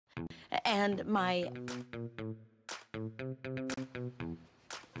and my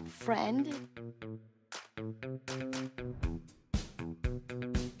friend.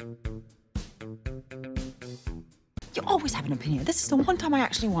 You always have an opinion. This is the one time I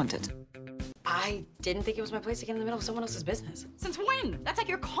actually want it. I didn't think it was my place to get in the middle of someone else's business. Since when? That's like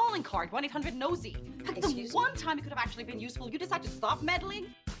your calling card, 1-800-NOSY. Like the one time it could have actually been useful, you decide to stop meddling?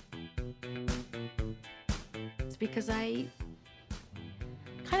 It's because I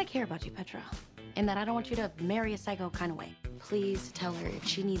kind of care about you, Petra, and that I don't want you to marry a psycho kind of way. Please tell her if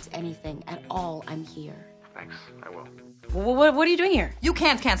she needs anything at all, I'm here. Thanks, I will. What are you doing here? You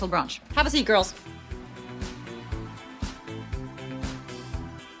can't cancel brunch. Have a seat, girls.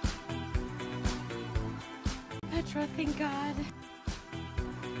 Petra, thank God.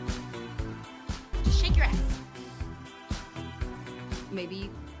 Just shake your ass. Maybe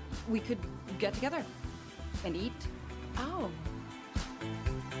we could get together and eat. Oh.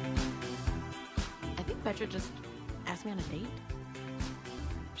 I think Petra just asked me on a date.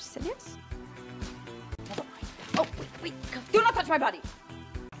 She said yes. Never mind. Oh, wait, come. Do not touch my body.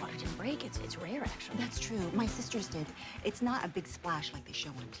 Water didn't break. It's rare, actually. That's true. My sisters did. It's not a big splash like they show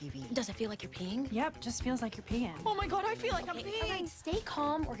on TV. Does it feel like you're peeing? Yep, just feels like you're peeing. Oh my God, I feel like I'm All peeing. right, stay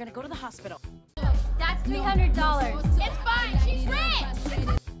calm. We're gonna go to the hospital. That's $300. It's fine. She's rich.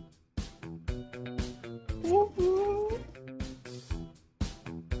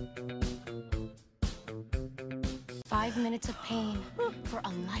 5 minutes of pain for a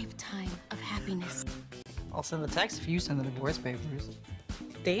lifetime of happiness. I'll send the text if you send the divorce papers.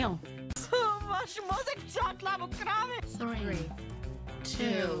 Damn. Three,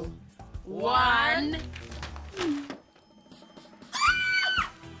 2, 1.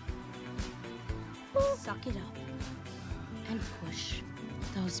 Suck it up and push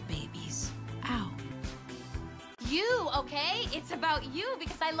those babies out. You, okay? It's about you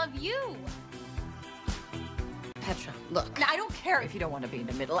because I love you. Petra, look. Now, I don't care if you don't want to be in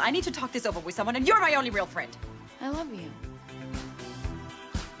the middle. I need to talk this over with someone, and you're my only real friend. I love you.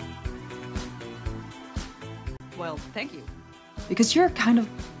 Well, thank you. Because you're kind of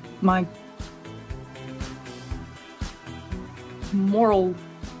my moral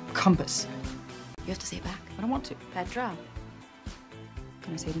compass. You have to say it back. I don't want to. Petra.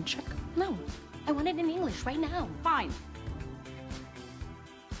 Can I say it in Czech? No. I want it in English right now. Fine.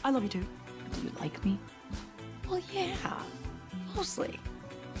 I love you too. Do you like me? Well, yeah. Mostly.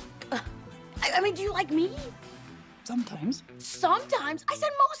 I mean, do you like me? Sometimes. Sometimes? I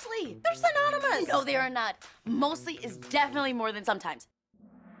said mostly. They're synonymous. No, they are not. Mostly is definitely more than sometimes.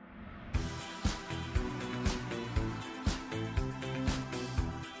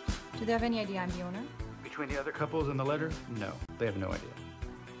 Do they have any idea I'm the owner? Between the other couples and the letter, no, they have no idea.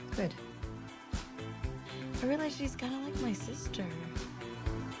 Good. I realize she's kind of like my sister.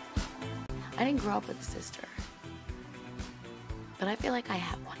 I didn't grow up with a sister, but I feel like I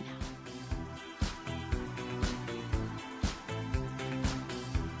have one now.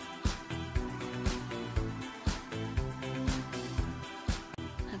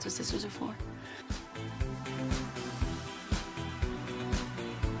 That's what sisters are for.